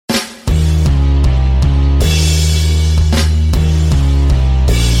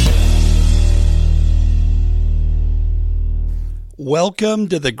Welcome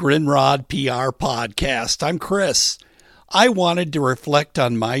to the Grindrod PR Podcast. I'm Chris. I wanted to reflect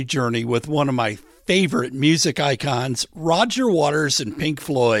on my journey with one of my favorite music icons, Roger Waters and Pink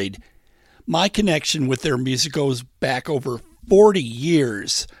Floyd. My connection with their music goes back over 40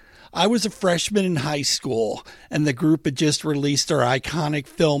 years. I was a freshman in high school, and the group had just released their iconic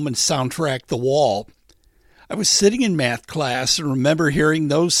film and soundtrack, The Wall. I was sitting in math class and remember hearing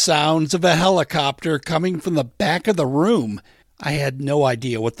those sounds of a helicopter coming from the back of the room. I had no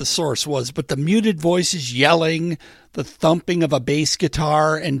idea what the source was, but the muted voices yelling, the thumping of a bass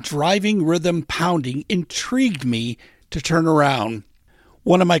guitar, and driving rhythm pounding intrigued me to turn around.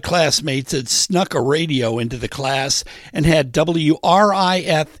 One of my classmates had snuck a radio into the class and had WRIF-FM,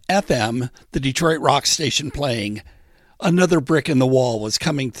 the Detroit rock station, playing. Another brick in the wall was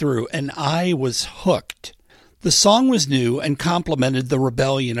coming through, and I was hooked. The song was new and complemented the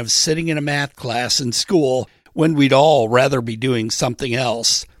rebellion of sitting in a math class in school when we'd all rather be doing something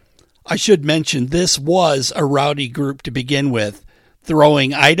else. I should mention this was a rowdy group to begin with.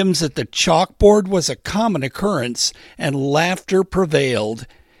 Throwing items at the chalkboard was a common occurrence, and laughter prevailed.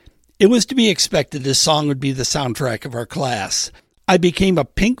 It was to be expected this song would be the soundtrack of our class. I became a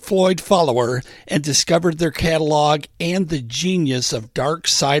Pink Floyd follower and discovered their catalog and the genius of Dark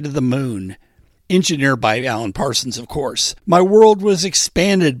Side of the Moon. Engineered by Alan Parsons, of course. My world was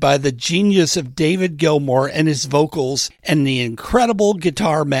expanded by the genius of David Gilmour and his vocals and the incredible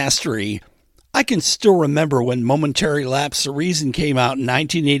guitar mastery. I can still remember when Momentary Lapse of Reason came out in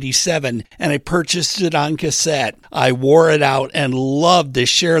 1987 and I purchased it on cassette. I wore it out and loved to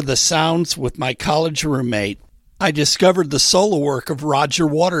share the sounds with my college roommate. I discovered the solo work of Roger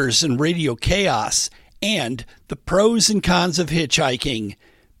Waters in Radio Chaos and the pros and cons of hitchhiking.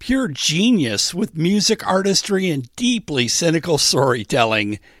 Pure genius with music artistry and deeply cynical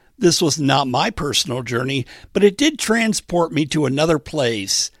storytelling. This was not my personal journey, but it did transport me to another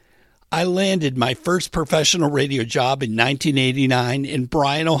place. I landed my first professional radio job in 1989 in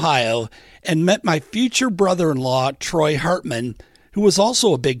Bryan, Ohio, and met my future brother-in-law, Troy Hartman, who was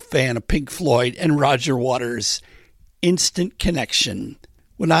also a big fan of Pink Floyd and Roger Waters. Instant connection.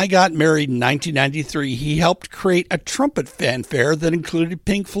 When I got married in 1993, he helped create a trumpet fanfare that included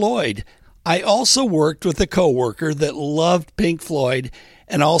Pink Floyd. I also worked with a coworker that loved Pink Floyd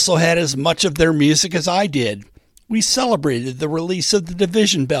and also had as much of their music as I did. We celebrated the release of The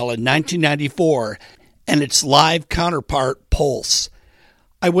Division Bell in 1994 and its live counterpart, Pulse.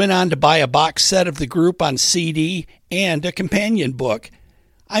 I went on to buy a box set of the group on CD and a companion book.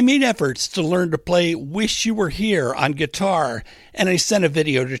 I made efforts to learn to play Wish You Were Here on guitar, and I sent a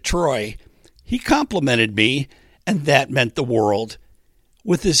video to Troy. He complimented me, and that meant the world.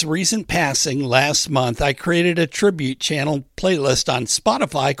 With his recent passing last month, I created a tribute channel playlist on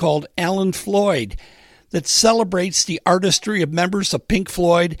Spotify called Alan Floyd that celebrates the artistry of members of Pink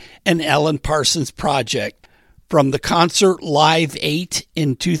Floyd and Alan Parsons Project. From the concert Live 8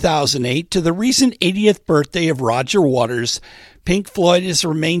 in 2008 to the recent 80th birthday of Roger Waters, Pink Floyd has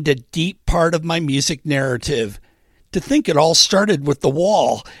remained a deep part of my music narrative. To think it all started with The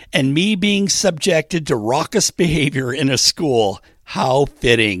Wall and me being subjected to raucous behavior in a school. How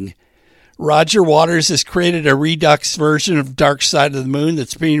fitting. Roger Waters has created a redux version of Dark Side of the Moon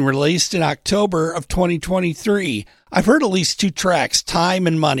that's being released in October of 2023. I've heard at least 2 tracks, Time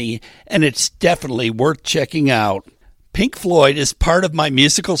and Money, and it's definitely worth checking out. Pink Floyd is part of my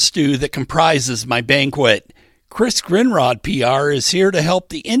musical stew that comprises my banquet. Chris Grindrod PR is here to help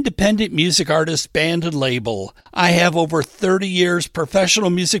the independent music artist, band, and label. I have over 30 years professional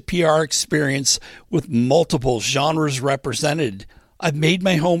music PR experience with multiple genres represented. I've made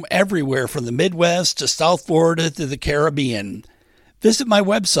my home everywhere from the Midwest to South Florida to the Caribbean. Visit my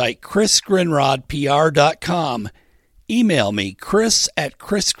website, chrisgrindrodpr.com. Email me,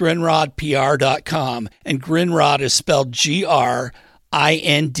 chris@chrisgrindrodpr.com, and Grindrod is spelled Grindrod.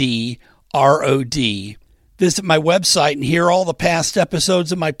 Visit my website and hear all the past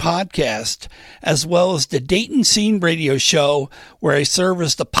episodes of my podcast, as well as the Dayton Scene Radio Show, where I serve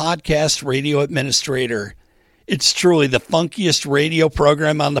as the podcast radio administrator. It's truly the funkiest radio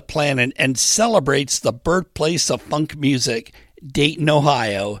program on the planet and celebrates the birthplace of funk music, Dayton,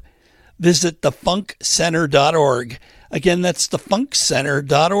 Ohio. Visit thefunkcenter.org. Again, that's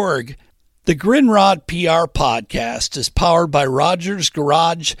thefunkcenter.org. The Grindrod PR Podcast is powered by Rogers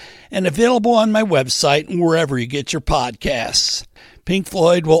Garage and available on my website and wherever you get your podcasts. Pink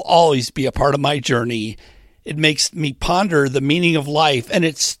Floyd will always be a part of my journey. It makes me ponder the meaning of life and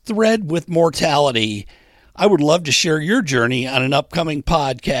its thread with mortality. I would love to share your journey on an upcoming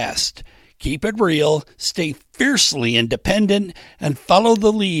podcast. Keep it real, stay fiercely independent, and follow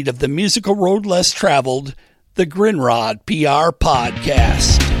the lead of the musical road less traveled, the Grindrod PR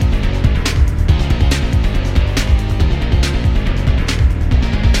Podcast.